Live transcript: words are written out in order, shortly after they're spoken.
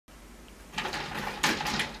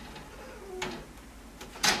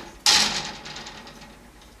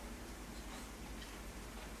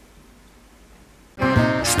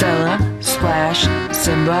Splash,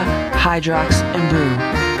 Simba, Hydrox, and Boo,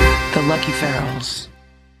 the LuckyFerals.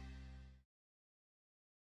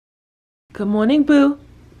 Good morning, Boo.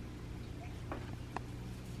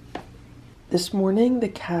 This morning, the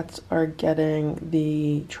cats are getting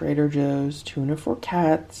the Trader Joe's tuna for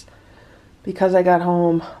cats because I got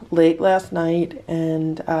home late last night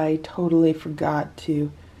and I totally forgot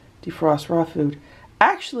to defrost raw food.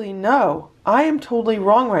 Actually, no, I am totally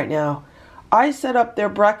wrong right now. I set up their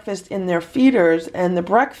breakfast in their feeders and the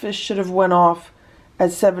breakfast should have went off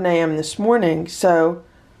at 7 a.m. this morning, so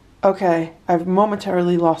okay, I've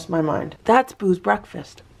momentarily lost my mind. That's Boo's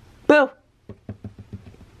breakfast. Boo!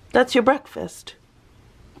 That's your breakfast.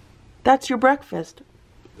 That's your breakfast.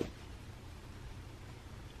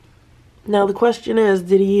 Now the question is,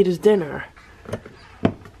 did he eat his dinner?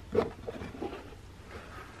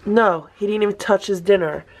 No, he didn't even touch his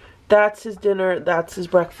dinner. That's his dinner, that's his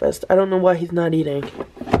breakfast. I don't know why he's not eating.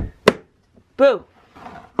 Boo!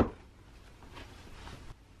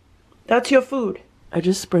 That's your food. I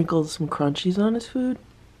just sprinkled some crunchies on his food.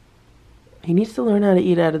 He needs to learn how to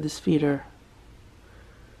eat out of this feeder.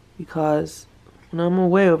 Because when I'm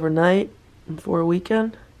away overnight and for a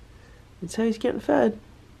weekend, that's how he's getting fed.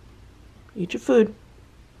 Eat your food.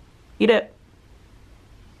 Eat it.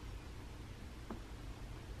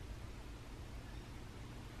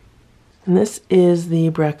 And this is the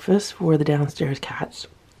breakfast for the downstairs cats.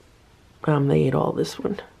 They ate all this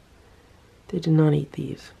one. They did not eat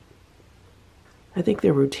these. I think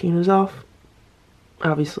their routine is off,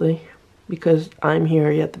 obviously, because I'm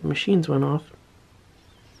here yet the machines went off.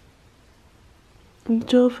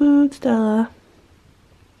 Eat your food, Stella.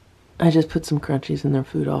 I just put some crunchies in their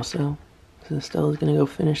food also. So Stella's gonna go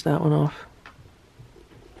finish that one off.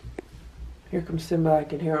 Here comes Simba. I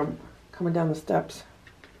can hear him coming down the steps.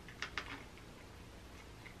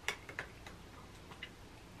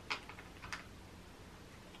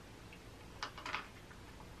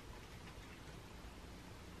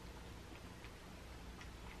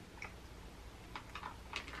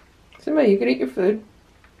 Simba, you can eat your food.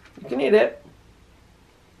 You can eat it.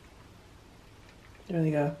 There we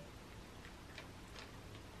go.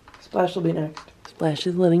 Splash will be next. Splash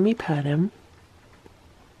is letting me pet him.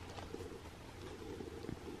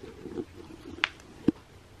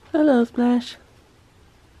 Hello, Splash.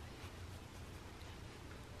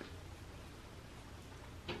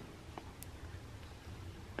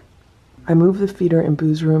 I moved the feeder in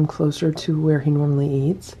Boo's room closer to where he normally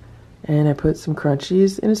eats. And I put some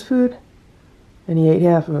crunchies in his food, and he ate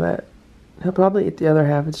half of it. He'll probably eat the other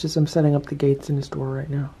half. It's just I'm setting up the gates in his door right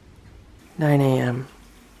now. 9 a.m.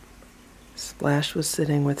 Splash was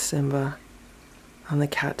sitting with Simba on the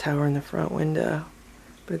cat tower in the front window.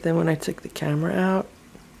 But then when I took the camera out,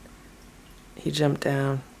 he jumped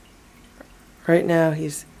down. Right now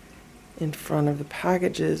he's in front of the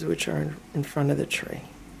packages, which are in front of the tree.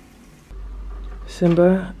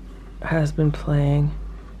 Simba has been playing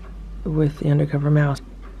with the undercover mouse.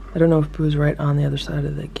 I don't know if Boo's right on the other side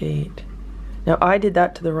of the gate. Now I did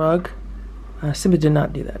that to the rug. Simba did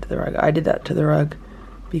not do that to the rug. I did that to the rug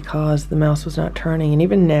because the mouse was not turning, and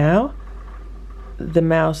even now the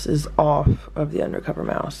mouse is off of the undercover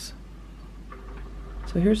mouse.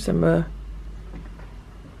 So here's Simba.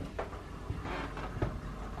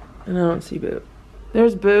 And I don't see Boo.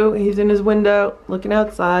 There's Boo. He's in his window looking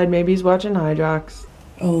outside. Maybe he's watching Hydrox.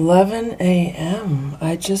 11 a.m.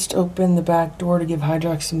 I just opened the back door to give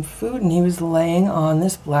Hydrox some food, and he was laying on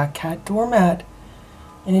this black cat doormat.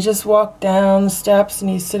 And he just walked down the steps,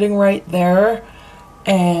 and he's sitting right there.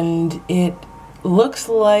 And it looks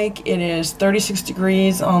like it is 36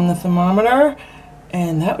 degrees on the thermometer,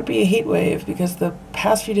 and that would be a heat wave because the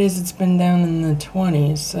past few days it's been down in the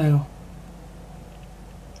 20s, so.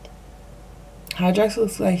 Hydrox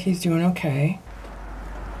looks like he's doing okay.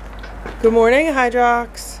 Good morning,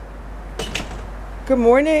 Hydrox. Good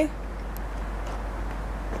morning.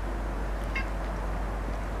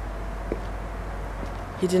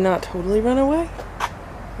 He did not totally run away.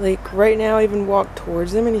 Like, right now I even walked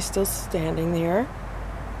towards him and he's still standing there.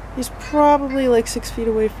 He's probably like 6 feet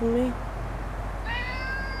away from me.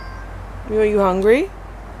 Are you hungry?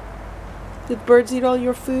 Did birds eat all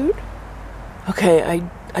your food? Okay,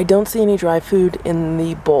 I don't see any dry food in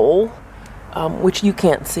the bowl, which you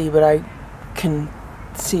can't see, but I can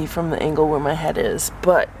see from the angle where my head is.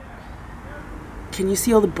 But can you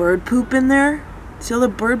see all the bird poop in there? See all the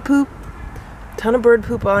bird poop? Ton of bird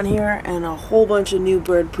poop on here and a whole bunch of new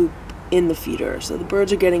bird poop in the feeder. So the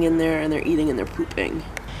birds are getting in there and they're eating and they're pooping.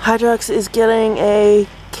 Hydrox is getting a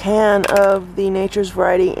can of the Nature's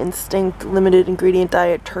Variety Instinct limited ingredient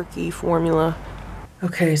diet turkey formula.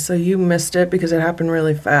 Okay, so you missed it because it happened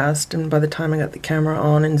really fast, and by the time I got the camera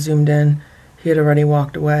on and zoomed in, he had already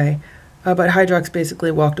walked away. But Hydrox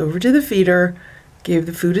basically walked over to the feeder, gave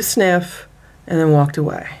the food a sniff, and then walked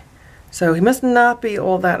away. So he must not be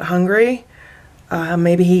all that hungry.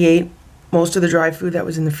 Maybe he ate most of the dry food that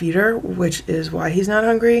was in the feeder, which is why he's not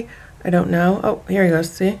hungry. I don't know. Oh, here he goes,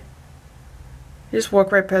 see? He just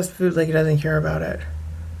walked right past the food like he doesn't care about it.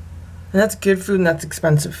 And that's good food and that's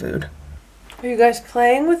expensive food. Are you guys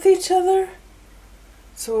playing with each other?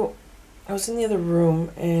 So I was in the other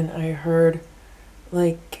room and I heard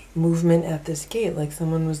like movement at this gate, like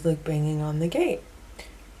someone was like banging on the gate.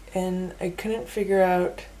 And I couldn't figure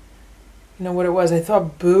out, you know, what it was. I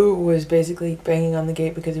thought Boo was basically banging on the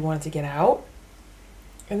gate because he wanted to get out.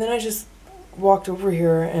 And then I just walked over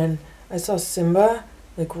here and I saw Simba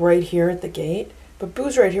like right here at the gate. But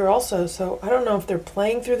Boo's right here also, so I don't know if they're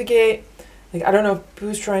playing through the gate. Like, I don't know if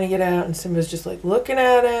Boo's trying to get out and Simba's just, like, looking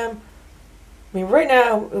at him. I mean, right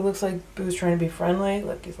now, it looks like Boo's trying to be friendly.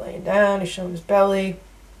 Look, he's laying down. He's showing his belly.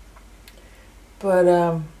 But,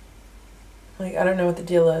 like, I don't know what the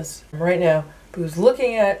deal is. Right now, Boo's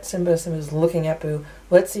looking at Simba. Simba's looking at Boo.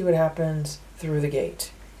 Let's see what happens through the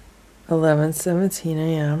gate. 11:17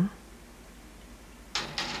 a.m.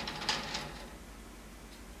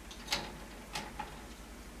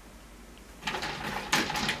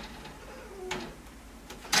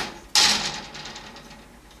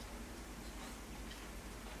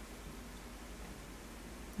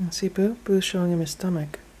 See Boo? Boo's showing him his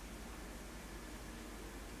stomach.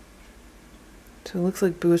 So it looks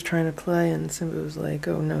like Boo was trying to play and Simba was like,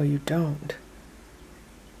 oh no, you don't.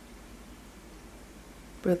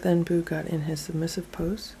 But then Boo got in his submissive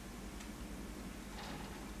pose.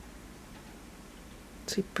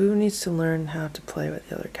 See, Boo needs to learn how to play with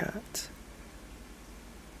the other cats.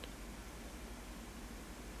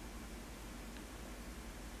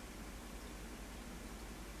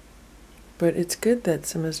 But it's good that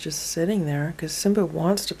Simba's just sitting there because Simba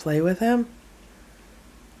wants to play with him.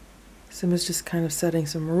 Simba's just kind of setting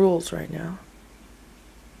some rules right now.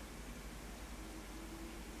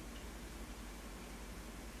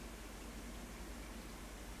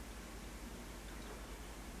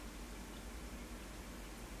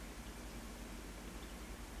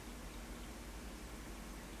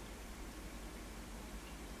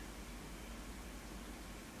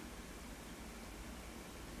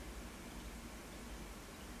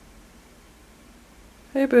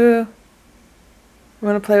 Hey Boo, you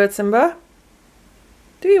want to play with Simba?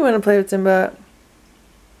 Do you want to play with Simba?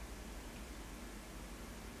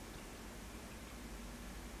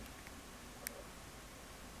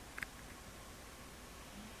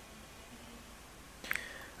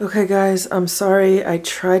 Okay guys, I'm sorry, I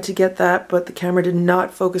tried to get that, but the camera did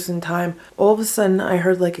not focus in time. All of a sudden I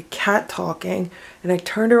heard like a cat talking, and I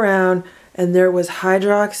turned around and there was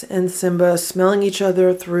Hydrox and Simba smelling each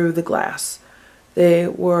other through the glass. They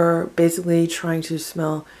were basically trying to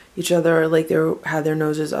smell each other, like they had their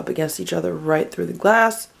noses up against each other right through the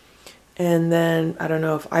glass. And then, I don't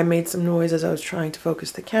know if I made some noise as I was trying to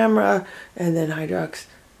focus the camera, and then Hydrox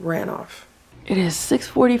ran off. It is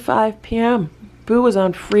 6:45 p.m. Boo was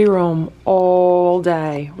on free roam all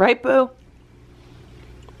day. Right, Boo?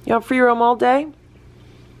 You on free roam all day?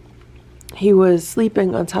 He was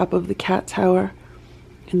sleeping on top of the cat tower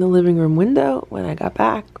in the living room window when I got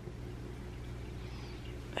back.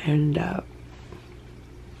 And I'm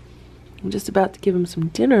just about to give him some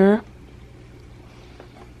dinner.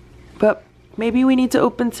 But maybe we need to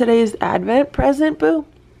open today's Advent present, Boo?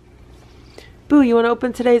 Boo, you want to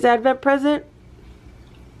open today's Advent present?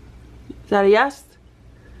 Is that a yes?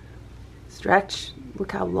 Stretch.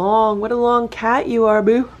 Look how long. What a long cat you are,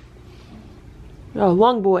 Boo. Oh,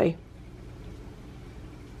 long boy.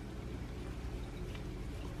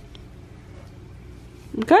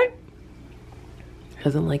 Okay.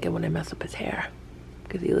 Doesn't like it when I mess up his hair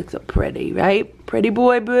because he looks so pretty, right? Pretty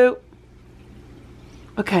boy, Boo.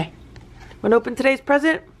 Okay. Want to open today's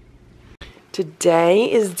present?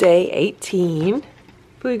 Today is day 18.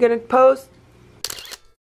 Boo, you gonna pose?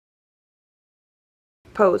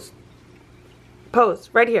 Pose. Pose.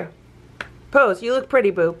 Right here. Pose. You look pretty,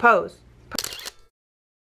 Boo. Pose.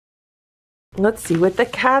 Let's see what the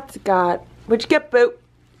cat's got. What'd you get, Boo?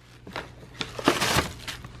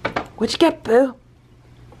 What'd you get, Boo?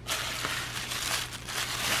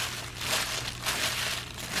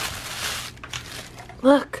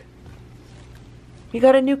 Look, you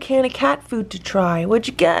got a new can of cat food to try. What'd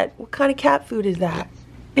you get? What kind of cat food is that?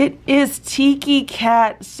 It is Tiki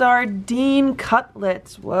Cat sardine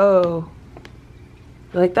cutlets. Whoa.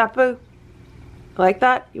 You like that, Boo? You like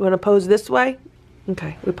that? You want to pose this way?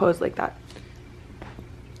 Okay, we pose like that.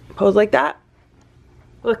 Pose like that.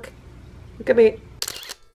 Look. Look at me.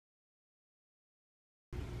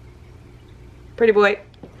 Pretty boy.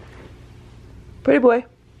 Pretty boy.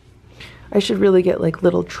 I should really get like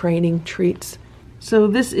little training treats. So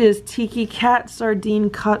this is Tiki Cat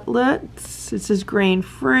sardine cutlets. This is grain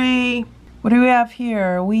free. What do we have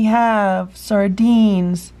here? We have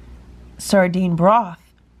sardines, sardine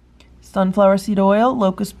broth, sunflower seed oil,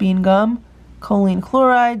 locust bean gum, choline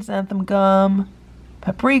chloride, xanthan gum,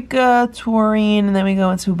 paprika, taurine, and then we go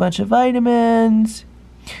into a bunch of vitamins.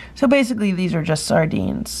 So basically these are just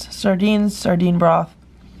sardines. Sardines, sardine broth,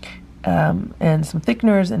 and some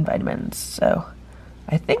thickeners and vitamins. So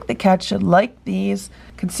I think the cat should like these,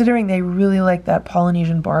 considering they really like that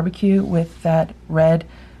Polynesian barbecue with that red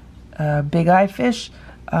big eye fish.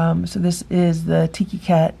 So this is the Tiki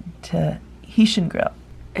Cat Tahitian grill.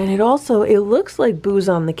 And it looks like Boo's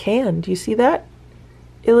on the can. Do you see that?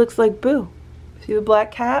 It looks like Boo. See the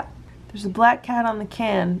black cat? There's a black cat on the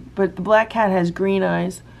can, but the black cat has green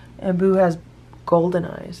eyes and Boo has golden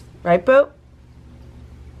eyes. Right, Boo?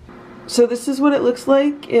 So this is what it looks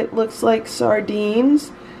like. It looks like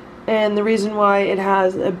sardines, and the reason why it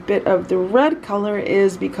has a bit of the red color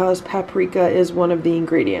is because paprika is one of the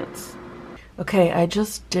ingredients. Okay, I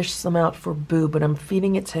just dished some out for Boo, but I'm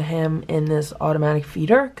feeding it to him in this automatic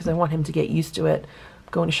feeder because I want him to get used to it.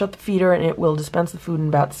 I'm going to shut the feeder and it will dispense the food in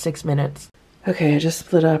about 6 minutes. Okay, I just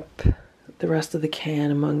split up the rest of the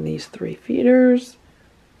can among these 3 feeders,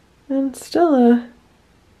 and Stella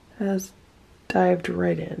has dived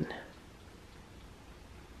right in.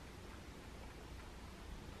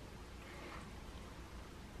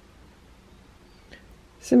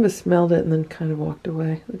 Simba smelled it and then kind of walked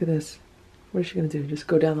away. Look at this. What is she going to do? Just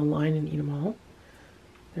go down the line and eat them all?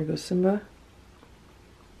 There goes Simba.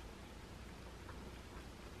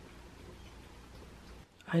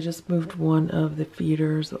 I just moved one of the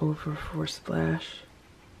feeders over for Splash.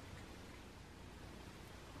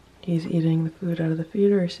 He's eating the food out of the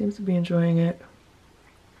feeder. He seems to be enjoying it.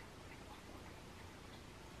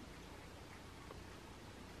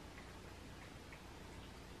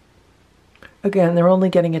 Again, they're only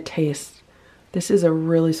getting a taste. This is a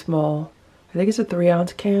really small, I think it's a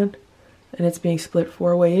 3-ounce can, and it's being split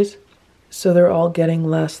 4 ways. So they're all getting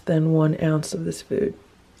less than 1 ounce of this food.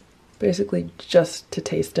 Basically just to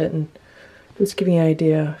taste it and just giving you an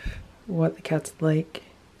idea of what the cat's like.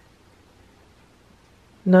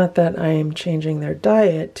 Not that I am changing their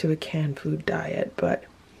diet to a canned food diet, but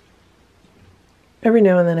every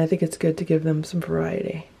now and then I think it's good to give them some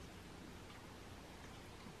variety.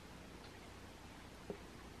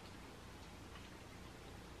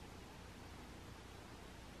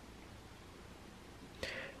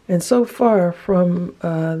 And so far from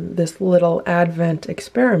this little Advent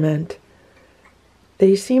experiment,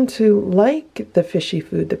 they seem to like the fishy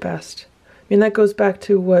food the best. I mean, that goes back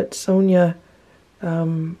to what Sonia,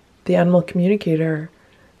 the animal communicator,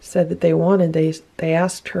 said that they wanted. They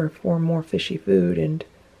asked her for more fishy food, and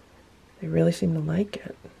they really seem to like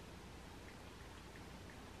it.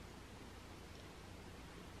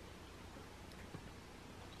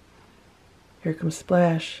 Here comes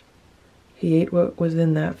Splash. He ate what was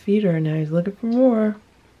in that feeder, and now he's looking for more.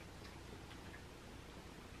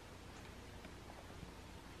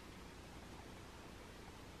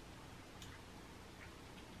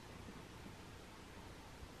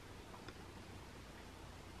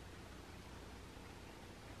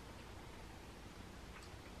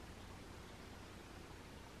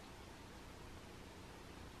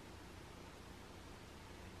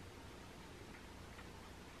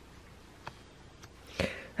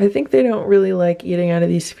 I think they don't really like eating out of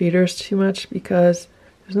these feeders too much because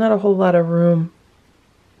there's not a whole lot of room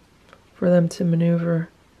for them to maneuver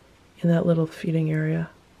in that little feeding area.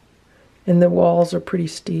 And the walls are pretty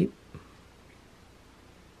steep.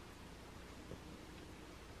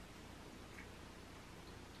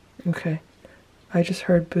 Okay, I just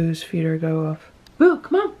heard Boo's feeder go off. Boo,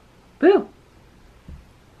 come on! Boo!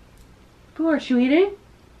 Boo, aren't you eating?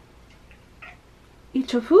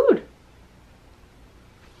 Eat your food!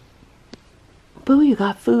 Boo, you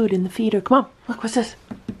got food in the feeder. Come on, look, what's this?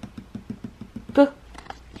 Boo,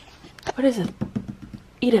 what is it?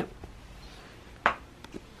 Eat it.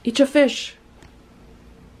 Eat your fish.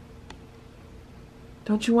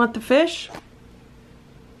 Don't you want the fish?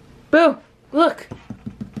 Boo, look.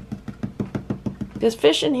 There's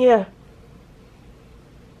fish in here.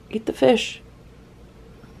 Eat the fish.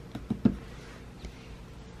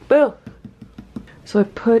 Boo. So I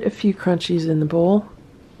put a few crunchies in the bowl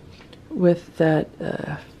with that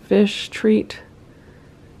fish treat,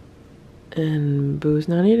 and Boo's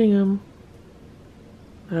not eating them.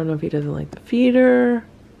 I don't know if he doesn't like the feeder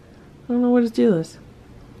don't know what his deal is.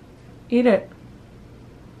 Eat it.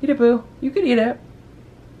 Eat it, Boo. You could eat it.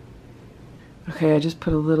 Okay, I just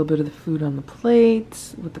put a little bit of the food on the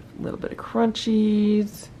plate with a little bit of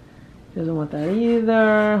crunchies. He doesn't want that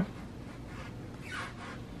either.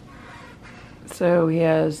 So he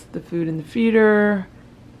has the food in the feeder.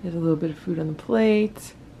 He has a little bit of food on the plate.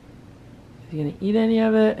 Is he gonna eat any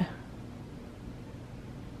of it?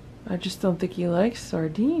 I just don't think he likes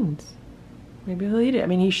sardines. Maybe he'll eat it. I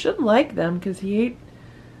mean, he should like them because he ate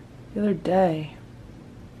the other day.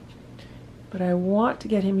 But I want to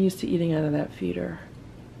get him used to eating out of that feeder.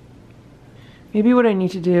 Maybe what I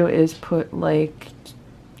need to do is put like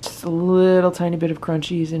just a little tiny bit of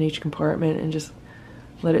crunchies in each compartment and just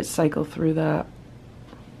let it cycle through that.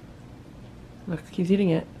 Look, he's eating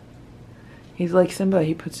it. He's like Simba.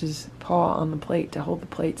 He puts his paw on the plate to hold the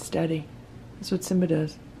plate steady. That's what Simba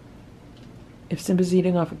does. If Simba's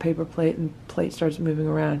eating off a paper plate and the plate starts moving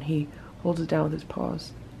around, he holds it down with his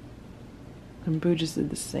paws. And Boo just did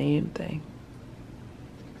the same thing.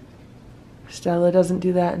 Stella doesn't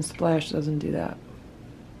do that, and Splash doesn't do that.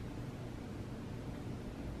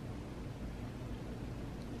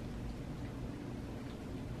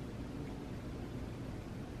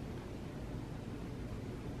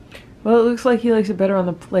 Well, it looks like he likes it better on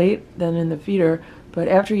the plate than in the feeder, but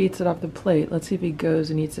after he eats it off the plate, let's see if he goes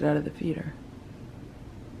and eats it out of the feeder.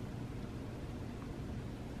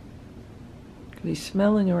 Because he's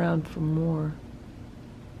smelling around for more.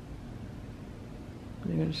 Are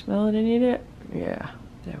you going to smell it and eat it? Yeah,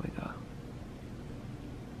 there we go.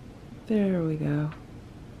 There we go.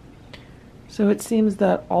 So it seems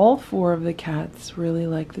that all 4 of the cats really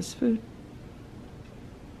like this food.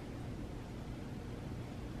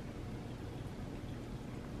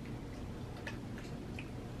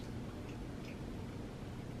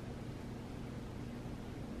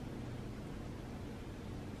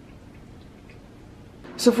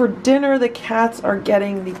 So for dinner, the cats are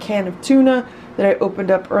getting the can of tuna that I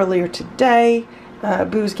opened up earlier today.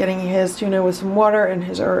 Boo's getting his tuna with some water and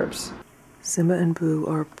his herbs. Simba and Boo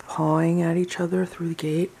are pawing at each other through the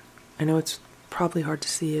gate. I know it's probably hard to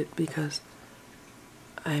see it because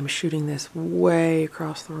I am shooting this way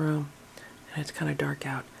across the room and it's kind of dark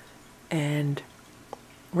out. And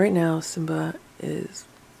right now Simba is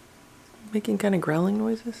making kind of growling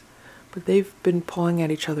noises, but they've been pawing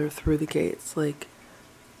at each other through the gates. Like,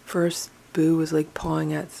 first, Boo was like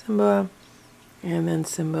pawing at Simba, and then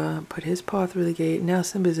Simba put his paw through the gate. Now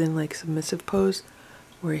Simba's in like submissive pose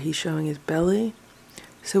where he's showing his belly.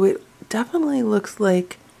 So it definitely looks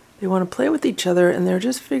like they want to play with each other and they're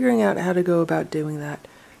just figuring out how to go about doing that.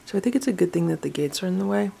 So I think it's a good thing that the gates are in the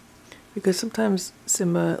way, because sometimes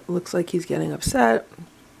Simba looks like he's getting upset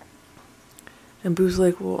and Boo's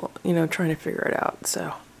like, well, you know, trying to figure it out.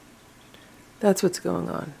 So that's what's going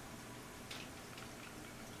on.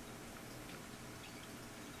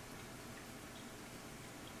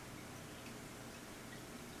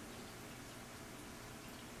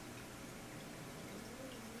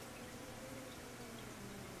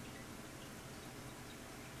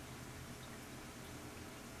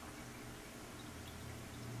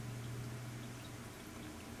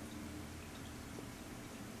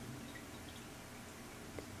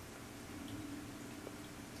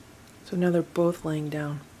 So now they're both laying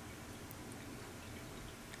down.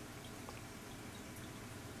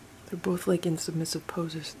 They're both like in submissive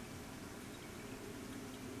poses.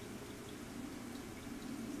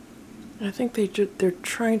 I think they're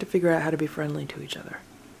trying to figure out how to be friendly to each other.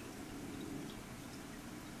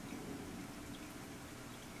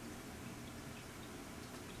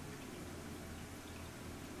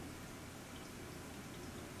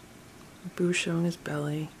 Boo's showing his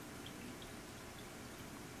belly.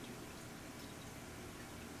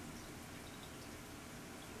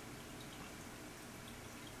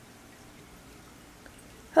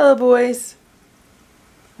 Hello, boys.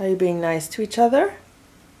 Are you being nice to each other?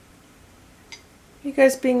 You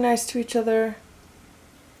guys being nice to each other?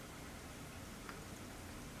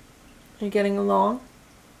 Are you getting along?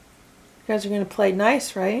 You guys are going to play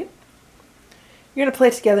nice, right? You're going to play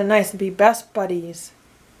together nice and be best buddies.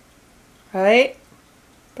 Right?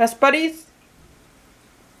 Best buddies?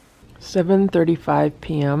 7:35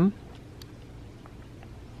 p.m.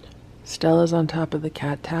 Stella's on top of the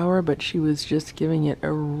cat tower, but she was just giving it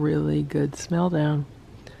a really good smell down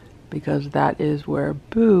because that is where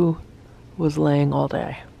Boo was laying all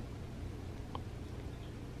day.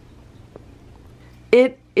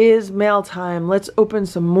 It is mail time. Let's open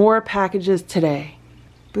some more packages today.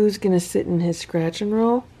 Boo's gonna sit in his scratch and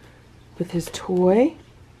roll with his toy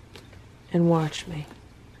and watch me.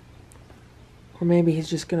 Or maybe he's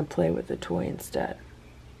just gonna play with the toy instead.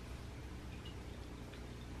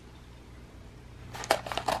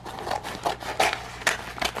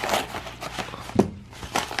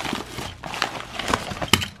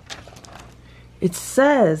 It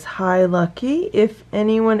says, "Hi Lucky, if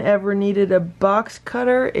anyone ever needed a box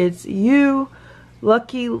cutter, it's you,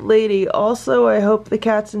 lucky lady. Also, I hope the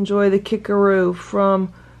cats enjoy the kickaroo,"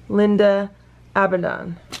 from Linda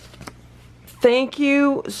Abaddon. Thank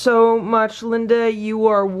you so much, Linda. You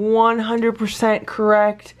are 100%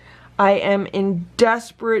 correct. I am in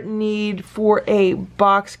desperate need for a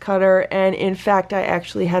box cutter, and in fact, I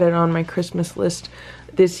actually had it on my Christmas list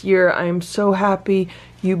this year. I am so happy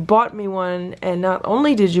you bought me one, and not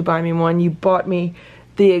only did you buy me one, you bought me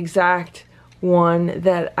the exact one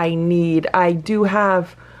that I need. I do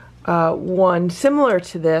have one similar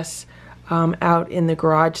to this out in the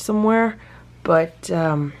garage somewhere, but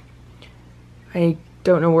I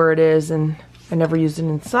don't know where it is, and I never used it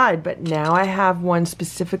inside, but now I have one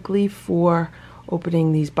specifically for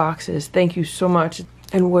opening these boxes. Thank you so much.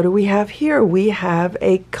 And what do we have here? We have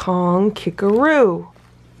a Kong kickaroo.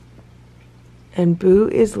 And Boo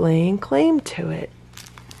is laying claim to it.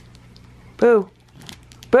 Boo.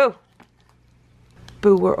 Boo.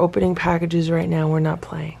 Boo, we're opening packages right now. We're not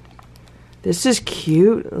playing. This is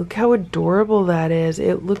cute. Look how adorable that is.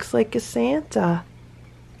 It looks like a Santa.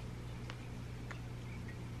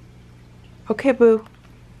 Okay, Boo.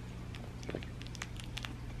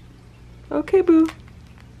 Okay, Boo.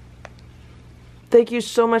 Thank you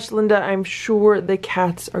so much, Linda. I'm sure the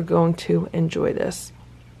cats are going to enjoy this.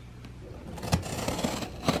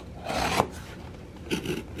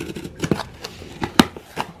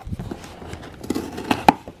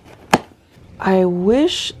 I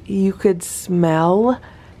wish you could smell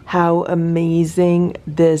how amazing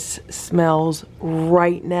this smells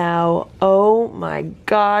right now. Oh my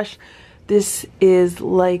gosh. This is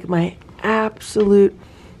like my absolute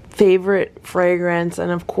favorite fragrance, and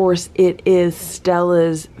of course it is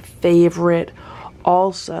Stella's favorite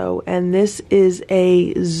also. And this is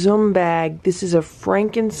a Zum bag. This is a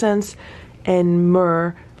frankincense and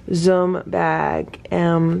myrrh Zum bag.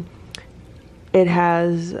 It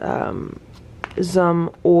has some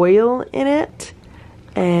oil in it,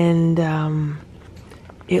 and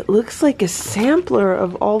it looks like a sampler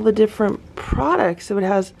of all the different products. So it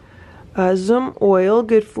has Zum oil,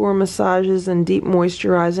 good for massages and deep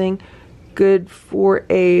moisturizing, good for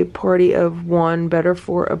a party of one, better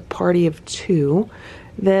for a party of two.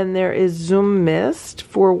 Then there is Zum mist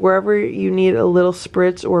for wherever you need a little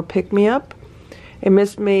spritz or pick-me-up. A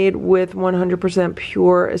mist made with 100%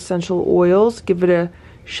 pure essential oils. Give it a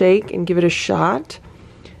shake and give it a shot.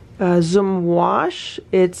 Zum wash,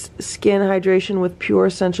 it's skin hydration with pure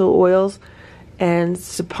essential oils and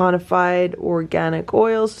saponified organic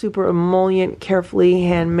oils, super emollient, carefully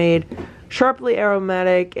handmade, sharply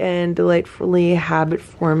aromatic, and delightfully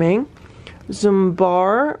habit-forming. Zum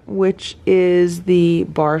bar, which is the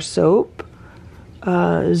bar soap.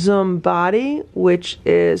 Zum body, which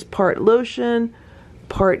is part lotion,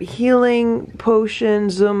 part healing potion.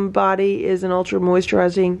 Zum body is an ultra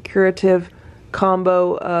moisturizing, curative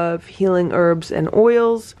combo of healing herbs and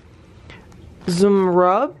oils. Zum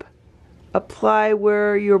rub, apply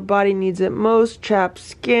where your body needs it most. Chapped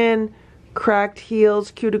skin, cracked heels,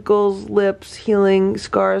 cuticles, lips, healing,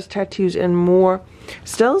 scars, tattoos, and more.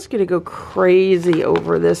 Stella's gonna go crazy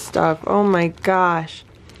over this stuff. Oh my gosh.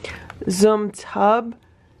 Zum tub,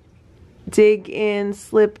 dig in,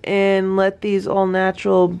 slip in, let these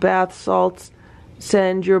all-natural bath salts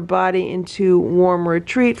send your body into warm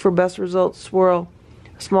retreat. For best results, swirl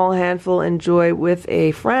a small handful, enjoy with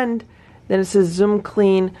a friend. Then it says Zum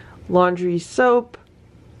clean laundry soap,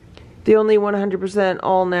 the only 100%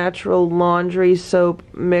 all-natural laundry soap,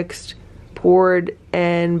 mixed, poured,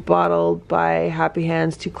 and bottled by Happy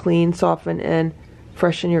Hands to clean, soften, and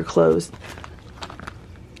freshen your clothes.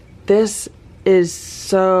 This is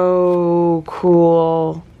so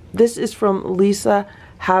cool. This is from Lisa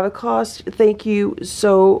Havacost. Thank you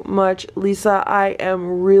so much, Lisa. I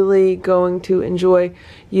am really going to enjoy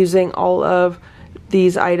using all of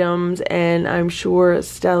these items, and I'm sure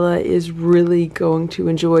Stella is really going to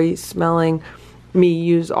enjoy smelling me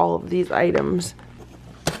use all of these items.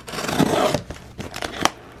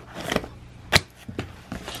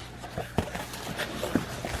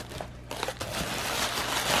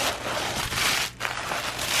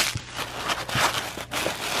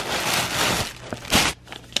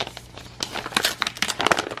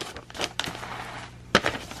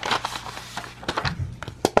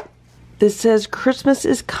 This says, Christmas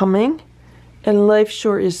is coming, and life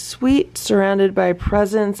sure is sweet, surrounded by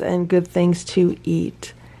presents and good things to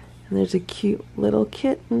eat. And there's a cute little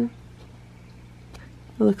kitten.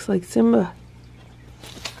 It looks like Simba.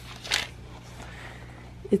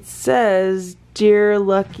 It says, Dear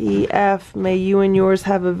Lucky F, may you and yours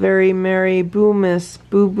have a very merry Boomas,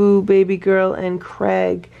 Boo Boo, Baby Girl, and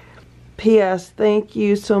Craig. P.S. Thank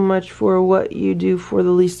you so much for what you do for the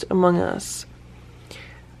least among us.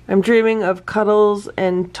 I'm dreaming of cuddles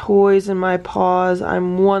and toys in my paws.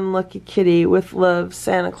 I'm one lucky kitty. With love,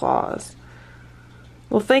 Santa Claus.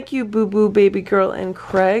 Well, thank you, Boo Boo, Baby Girl, and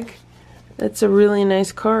Craig. That's a really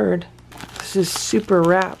nice card. This is super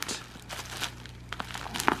wrapped.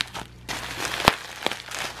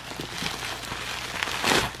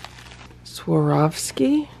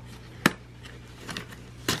 Swarovski.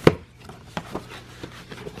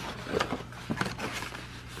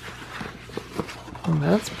 Oh,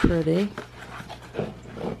 that's pretty.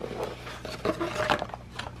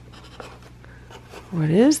 What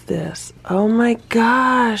is this? Oh my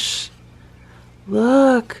gosh.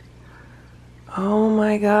 Look. Oh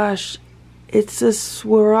my gosh. It's a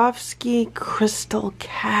Swarovski crystal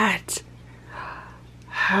cat.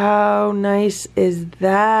 How nice is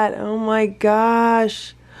that? Oh my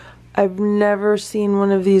gosh. I've never seen one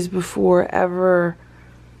of these before, ever.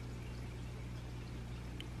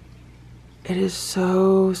 It is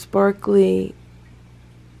so sparkly.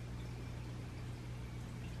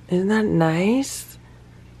 Isn't that nice?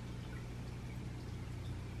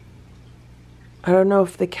 I don't know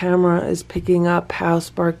if the camera is picking up how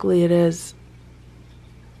sparkly it is.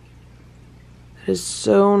 It is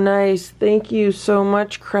so nice. Thank you so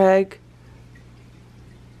much, Craig.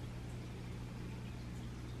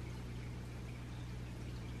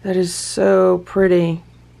 That is so pretty.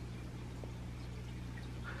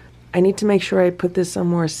 I need to make sure I put this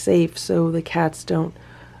somewhere safe so the cats don't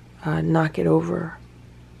knock it over.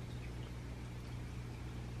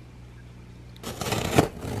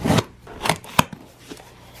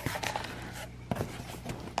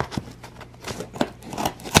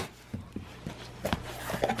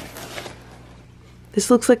 This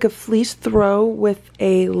looks like a fleece throw with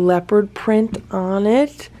a leopard print on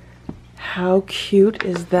it. How cute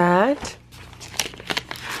is that?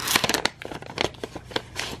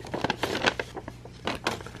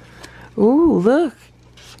 Ooh, look.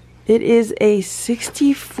 It is a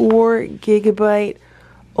 64 gigabyte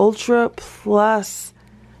Ultra Plus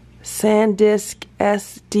SanDisk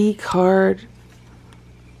SD card.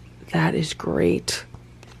 That is great.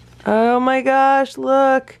 Oh my gosh,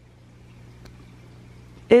 look.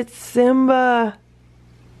 It's Simba.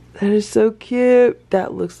 That is so cute.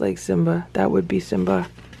 That looks like Simba. That would be Simba.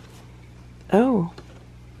 Oh.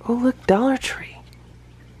 Oh, look, Dollar Tree.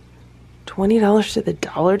 $20 to the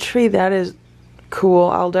Dollar Tree? That is cool.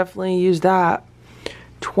 I'll definitely use that.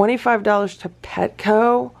 $25 to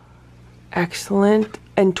Petco. Excellent.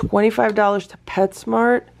 And $25 to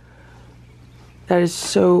PetSmart. That is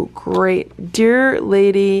so great. Dear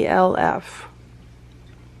Lady LF.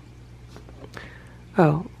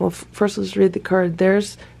 Oh, well, first let's read the card.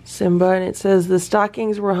 There's Simba, and it says, the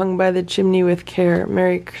stockings were hung by the chimney with care.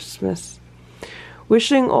 Merry Christmas.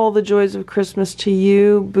 Wishing all the joys of Christmas to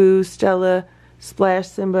you, Boo, Stella, Splash,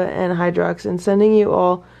 Simba, and Hydrox, and sending you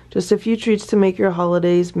all just a few treats to make your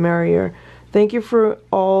holidays merrier. Thank you for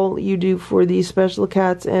all you do for these special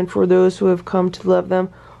cats and for those who have come to love them.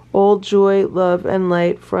 All joy, love, and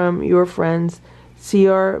light from your friends,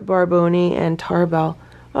 C.R. Barboni and Tarbell.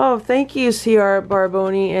 Oh, thank you, C.R.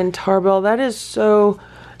 Barboni and Tarbell. That is so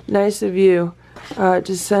nice of you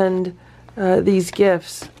to send these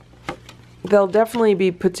gifts. They'll definitely be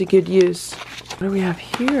put to good use. What do we have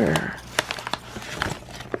here?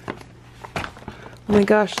 Oh my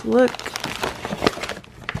gosh, look.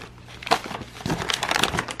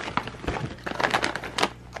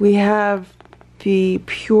 We have the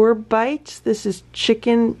Pure Bites. This is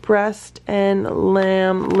chicken breast and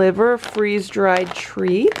lamb liver freeze-dried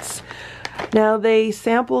treats. Now, they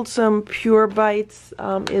sampled some Pure Bites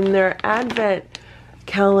in their Advent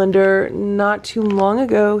calendar not too long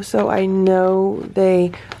ago, so I know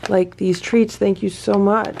they like these treats. Thank you so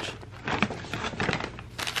much.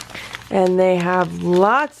 And they have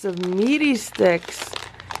lots of meaty sticks.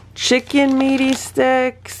 Chicken meaty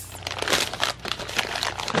sticks.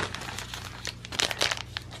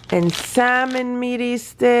 And salmon meaty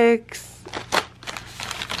sticks.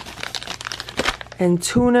 And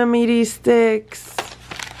tuna meaty sticks.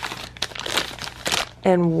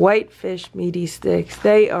 And whitefish meaty sticks.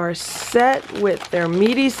 They are set with their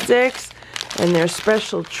meaty sticks and their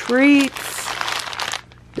special treats.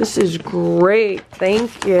 This is great.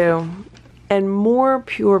 Thank you. And more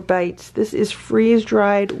Pure Bites. This is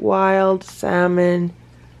freeze-dried wild salmon.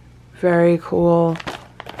 Very cool.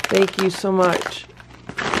 Thank you so much.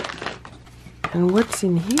 And what's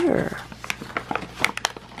in here?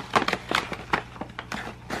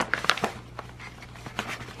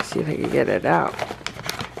 see if I can get it out.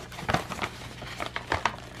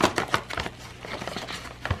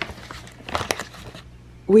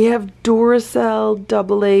 We have Duracell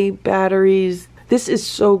AA batteries. This is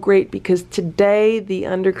so great because today the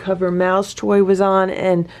undercover mouse toy was on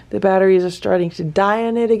and the batteries are starting to die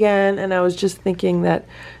on it again, and I was just thinking that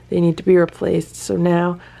they need to be replaced. So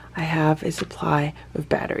now I have a supply of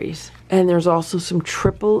batteries. And there's also some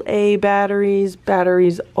AAA batteries.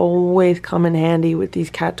 Batteries always come in handy with these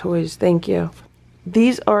cat toys. Thank you.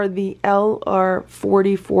 These are the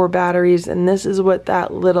LR44 batteries, and this is what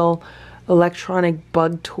that little electronic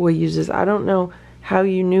bug toy uses. I don't know how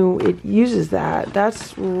you knew it uses that.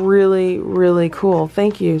 That's really, really cool.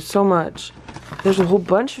 Thank you so much. There's a whole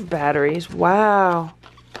bunch of batteries. Wow.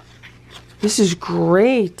 This is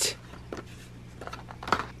great.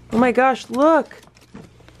 Oh my gosh, look.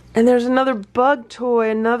 And there's another bug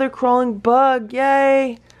toy, another crawling bug.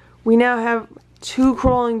 Yay. We now have 2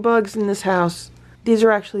 crawling bugs in this house. These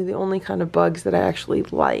are actually the only kind of bugs that I actually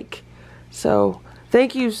like. So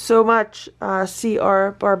thank you so much,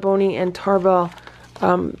 CR, Barboni, and Tarbell.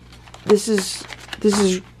 This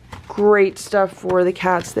is great stuff for the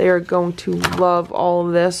cats. They are going to love all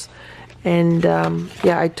of this. And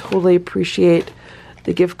yeah, I totally appreciate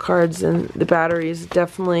the gift cards and the batteries.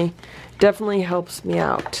 Definitely helps me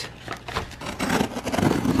out.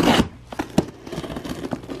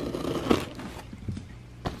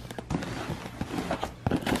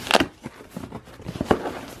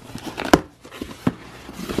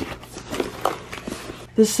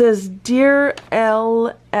 This says, Dear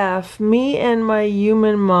LF, me and my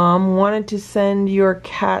human mom wanted to send your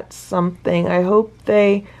cat something. I hope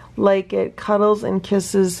they like it. Cuddles and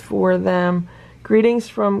kisses for them. Greetings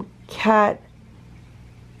from Cat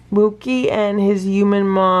Mookie and his human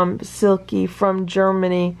mom, Silky, from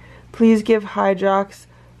Germany. Please give Hydrox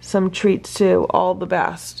some treats too. All the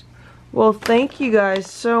best. Well, thank you guys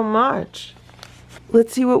so much.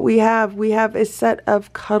 Let's see what we have. We have a set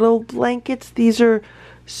of cuddle blankets. These are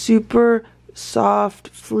super soft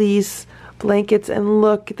fleece blankets, and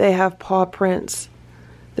look, they have paw prints.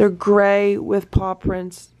 They're gray with paw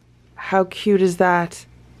prints. How cute is that?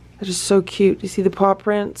 That is so cute. You see the paw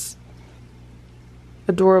prints?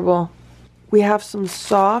 Adorable. We have some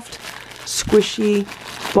soft, squishy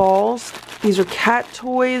balls. These are cat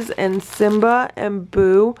toys, and Simba and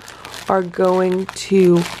Boo are going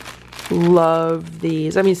to love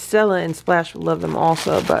these. I mean, Stella and Splash will love them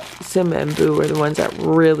also, but Simba and Boo are the ones that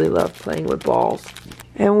really love playing with balls.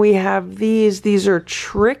 And we have these. These are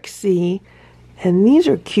Trixie, and these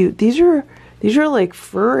are cute. These are like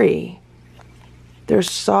furry. They're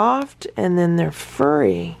soft, and then they're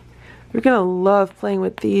furry. We're gonna love playing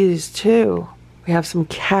with these too. We have some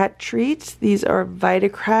cat treats. These are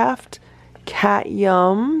Vitacraft Cat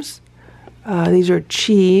Yums. These are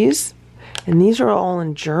cheese. And these are all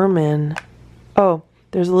in German. Oh,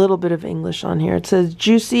 there's a little bit of English on here. It says,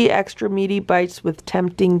 juicy, extra meaty bites with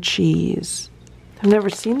tempting cheese. I've never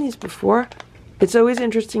seen these before. It's always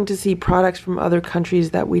interesting to see products from other countries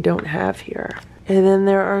that we don't have here. And then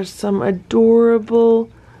there are some adorable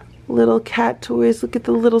little cat toys. Look at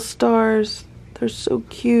the little stars. They're so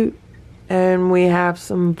cute. And we have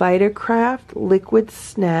some Vitacraft liquid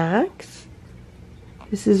snacks.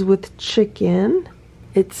 This is with chicken.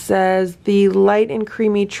 It says, the light and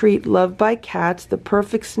creamy treat loved by cats, the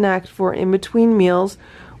perfect snack for in-between meals,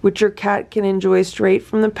 which your cat can enjoy straight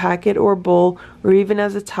from the packet or bowl, or even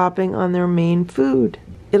as a topping on their main food.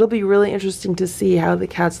 It'll be really interesting to see how the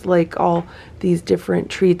cats like all these different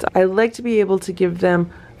treats. I like to be able to give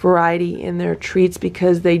them variety in their treats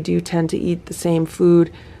because they do tend to eat the same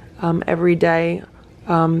food every day,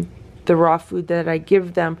 the raw food that I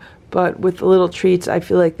give them. But with the little treats, I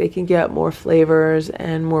feel like they can get more flavors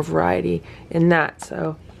and more variety in that.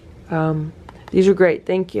 So these are great.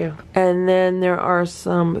 Thank you. And then there are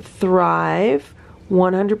some Thrive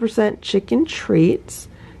 100% chicken treats.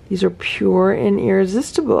 These are pure and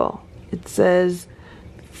irresistible. It says,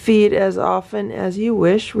 feed as often as you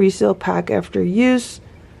wish. Reseal pack after use.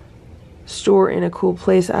 Store in a cool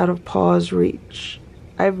place out of paw's reach.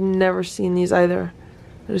 I've never seen these either.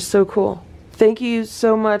 That is so cool. Thank you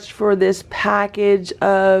so much for this package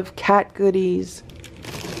of cat goodies.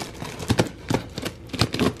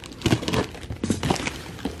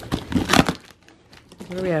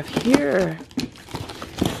 What do we have here?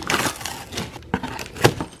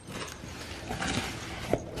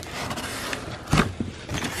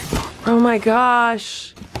 Oh my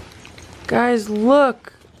gosh. Guys,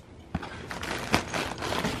 look.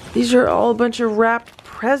 These are all a bunch of wrapped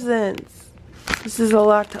presents. This is a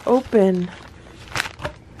lot to open.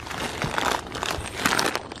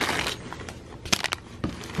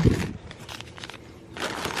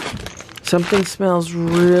 Something smells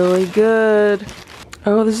really good.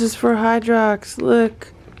 Oh, this is for Hydrox.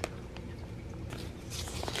 Look.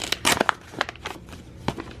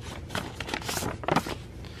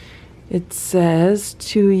 It says,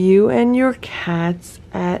 to you and your cats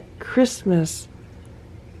at Christmas.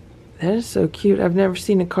 That is so cute. I've never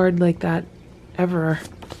seen a card like that ever.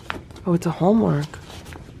 Oh, it's a Hallmark.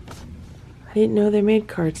 I didn't know they made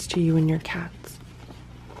cards to you and your cats.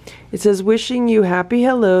 It says, wishing you happy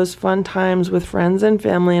hellos, fun times with friends and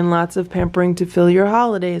family, and lots of pampering to fill your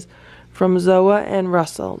holidays. From Zoa and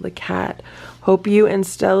Russell, the cat. Hope you and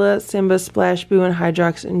Stella, Simba, Splash Boo, and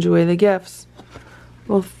Hydrox enjoy the gifts.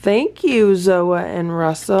 Well, thank you, Zoa and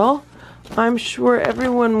Russell. I'm sure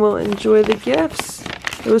everyone will enjoy the gifts.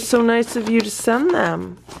 It was so nice of you to send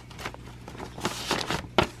them.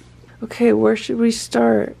 Okay, where should we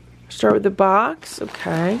start? Start with the box?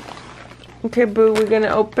 Okay. Okay, Boo, we're gonna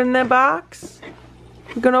open the box?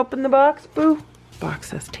 We're gonna open the box, Boo? Box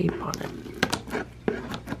has tape on it.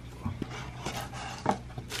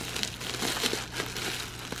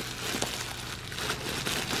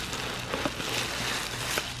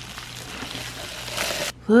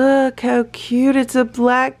 Look how cute. It's a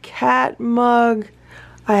black cat mug.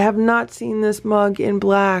 I have not seen this mug in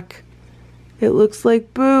black. It looks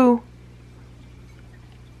like Boo.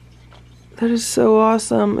 That is so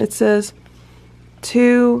awesome. It says,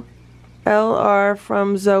 to LR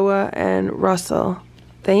from Zoa and Russell.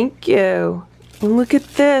 Thank you. And look at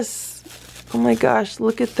this. Oh my gosh,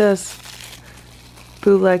 look at this.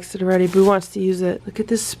 Boo likes it already. Boo wants to use it. Look at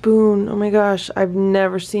this spoon. Oh my gosh, I've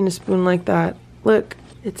never seen a spoon like that. Look,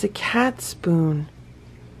 it's a cat spoon.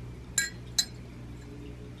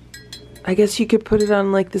 I guess you could put it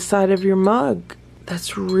on like the side of your mug.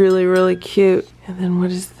 That's really, really cute. And then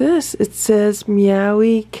what is this? It says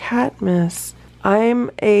Meowie Catmas. I'm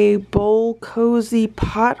a bowl cozy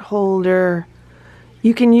pot holder.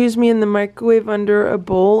 You can use me in the microwave under a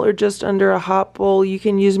bowl or just under a hot bowl. You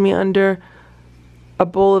can use me under a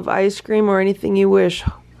bowl of ice cream or anything you wish.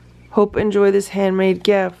 Hope enjoy this handmade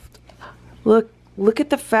gift. Look at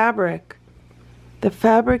the fabric. The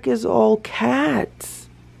fabric is all cats.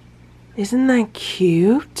 Isn't that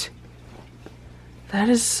cute? That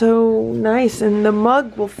is so nice. And the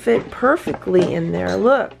mug will fit perfectly in there.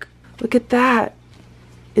 Look at that.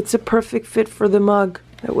 It's a perfect fit for the mug.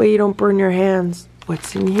 That way you don't burn your hands.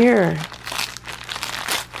 What's in here?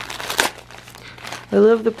 I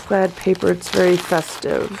love the plaid paper. It's very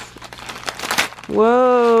festive.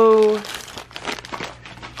 Whoa.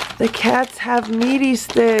 The cats have meaty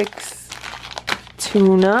sticks.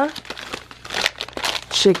 Tuna,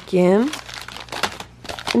 chicken,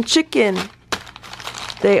 and chicken.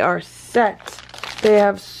 They are set. They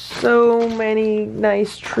have so many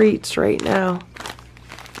nice treats right now.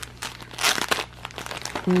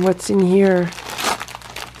 And what's in here?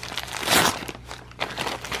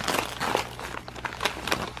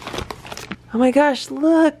 Oh my gosh,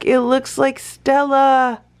 look! It looks like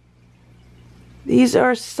Stella. These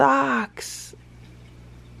are socks.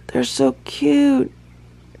 They're so cute.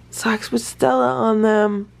 Socks with Stella on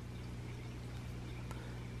them.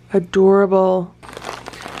 Adorable.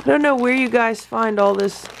 I don't know where you guys find all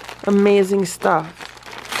this amazing stuff.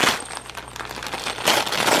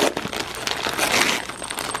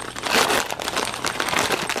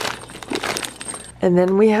 And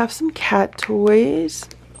then we have some cat toys.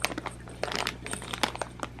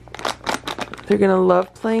 They're gonna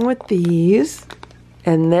love playing with these.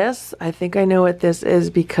 And this, I think I know what this is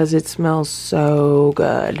because it smells so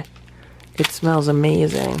good. It smells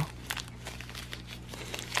amazing.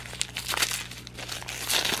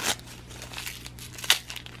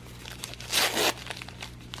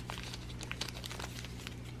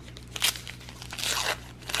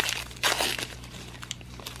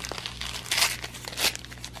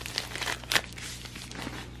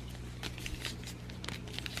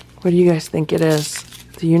 What do you guys think it is?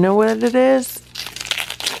 Do you know what it is?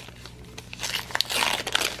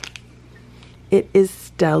 It is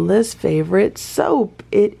Stella's favorite soap.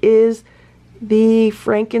 It is the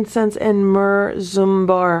frankincense and myrrh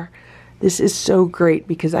Zumbar. This is so great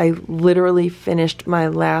because I literally finished my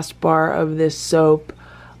last bar of this soap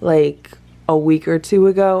like a week or two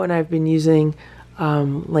ago, and I've been using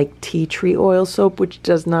like tea tree oil soap, which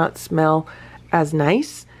does not smell as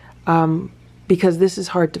nice because this is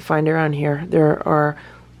hard to find around here. There are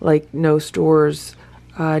like no stores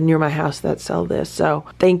near my house that sell this. So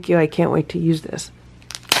thank you. I can't wait to use this.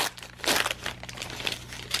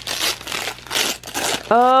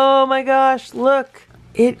 Oh my gosh, look.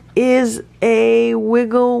 It is a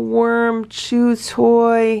wiggle worm chew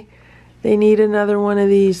toy. They need another one of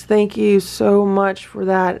these. Thank you so much for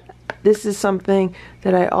that. This is something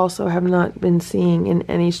that I also have not been seeing in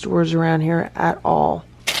any stores around here at all.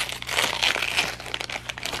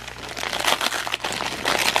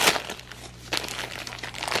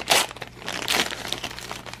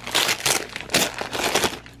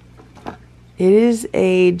 It is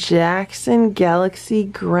a Jackson Galaxy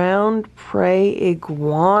Ground Prey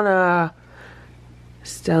Iguana.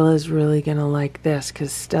 Stella's really gonna like this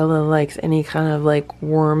because Stella likes any kind of like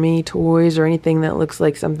wormy toys or anything that looks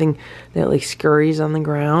like something that like scurries on the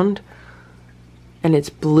ground. And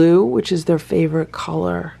it's blue, which is their favorite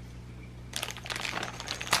color.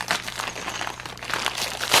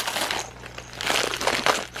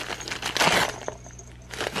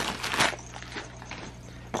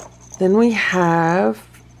 Then we have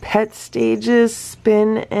Pet Stages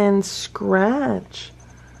Spin and Scratch.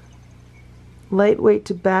 Lightweight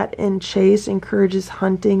to bat and chase, encourages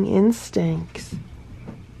hunting instincts.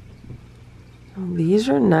 Oh, these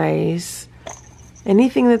are nice.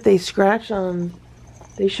 Anything that they scratch on,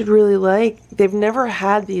 they should really like. They've never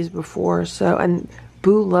had these before, so, and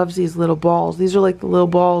Boo loves these little balls. These are like the little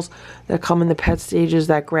balls that come in the Pet Stages,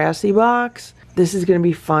 that grassy box. This is going to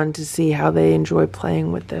be fun to see how they enjoy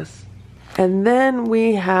playing with this. And then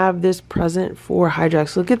we have this present for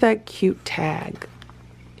Hydrox. Look at that cute tag.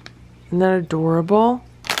 Isn't that adorable?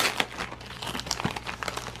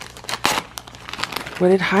 What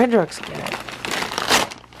did Hydrox get?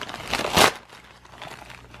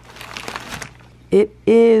 It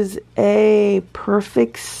is a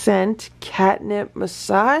Perfect Scent catnip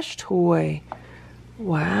massage toy.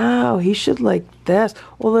 Wow, he should like this.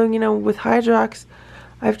 Although, you know, with Hydrox,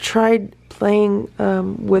 I've tried playing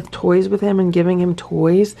with toys with him and giving him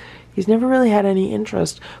toys. He's never really had any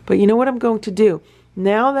interest. But you know what I'm going to do?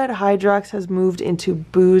 Now that Hydrox has moved into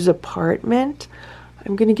Boo's apartment,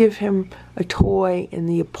 I'm going to give him a toy in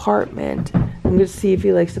the apartment. I'm going to see if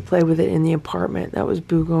he likes to play with it in the apartment. That was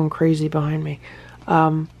Boo going crazy behind me.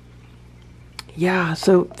 Yeah,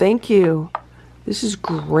 so thank you. This is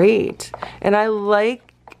great. And I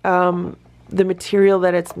like the material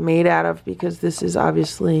that it's made out of because this is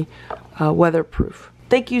obviously weatherproof.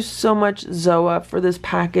 Thank you so much, Zoa, for this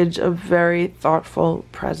package of very thoughtful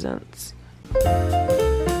presents.